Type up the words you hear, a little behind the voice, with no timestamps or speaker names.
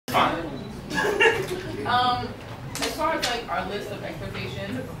As far as like our list of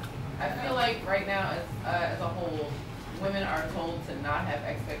expectations, I feel like right now as a whole, women are told to not have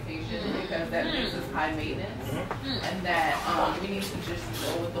expectations because that makes us high maintenance, and that we need to just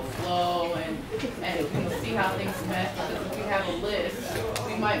go with the flow and see how things mesh. Because if we have a list,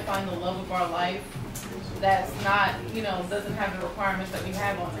 we might find the love of our life that's not, doesn't have the requirements that we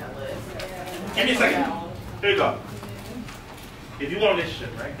have on that list. Give me a second. Here you go. If you want a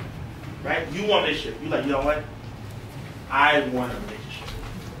relationship, right? You want a relationship. You like, you know what? I want a relationship.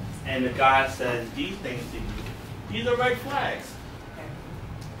 And the guy says these things to you. These are red flags.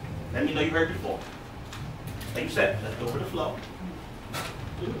 Let me know you heard before. Like you said, let's go with the flow.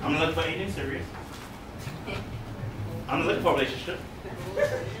 I'm not looking for anything serious. I'm not looking for a relationship.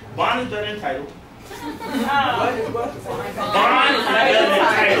 Bond is better than title. Bond is better than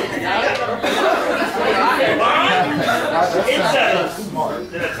title. Bond is better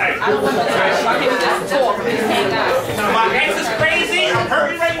than a title. My ex is crazy. I'm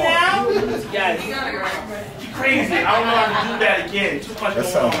hurting right now. Yeah, you're crazy. I don't know how to do that again. Too much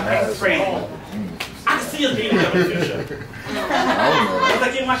going on. My ex is crazy. I can see us dating in the future. Once I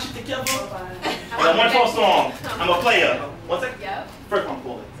get my shit together, and a 1-12 song, I'm a player. One second. First one,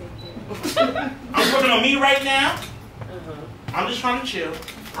 pull it. I'm working on me right now. I'm just trying to chill.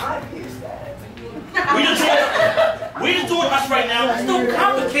 We just doing us right now. Let's don't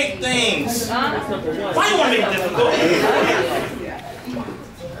complicate things. Why you want to make it difficult?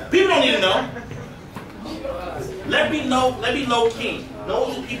 People don't need to know. Let me low key.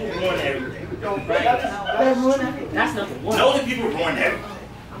 Those are people ruin everything. That's number one. Those are people ruin everything.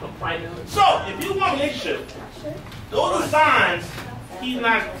 So if you want a relationship, those are signs he's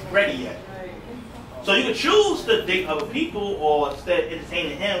not ready yet. So you can choose to date other people or instead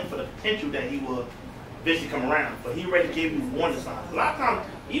entertaining him for the potential that he will eventually come around. But he already gave you warning signs. A lot of times,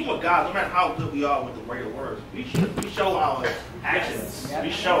 even with guys, no matter how good we are with the regular words, we show our actions.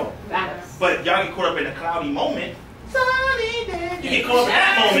 We show. But y'all get caught up in a cloudy moment. Sunny day. You get caught up in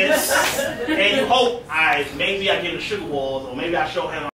that moment, and you hope, maybe I give him sugar walls, or maybe I show him